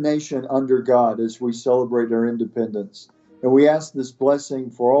one nation under God as we celebrate our independence. And we ask this blessing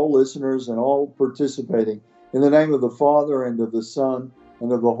for all listeners and all participating. In the name of the Father, and of the Son,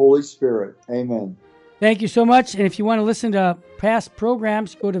 and of the Holy Spirit. Amen. Thank you so much. And if you want to listen to past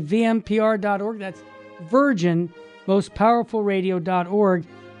programs, go to vmpr.org. That's virginmostpowerfulradio.org.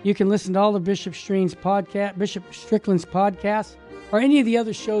 You can listen to all of Bishop Strickland's podcasts. or any of the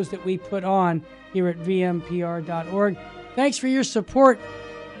other shows that we put on here at vmpr.org. Thanks for your support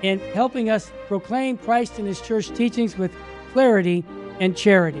in helping us proclaim Christ and His church teachings with clarity and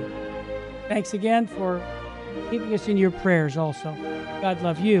charity. Thanks again for keeping us in your prayers also. God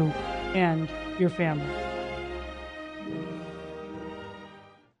love you and your family.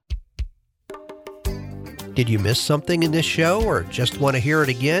 Did you miss something in this show or just want to hear it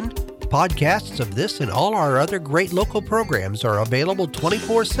again? Podcasts of this and all our other great local programs are available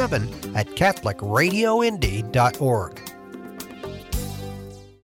 24/7 at CatholicRadioIndy.org.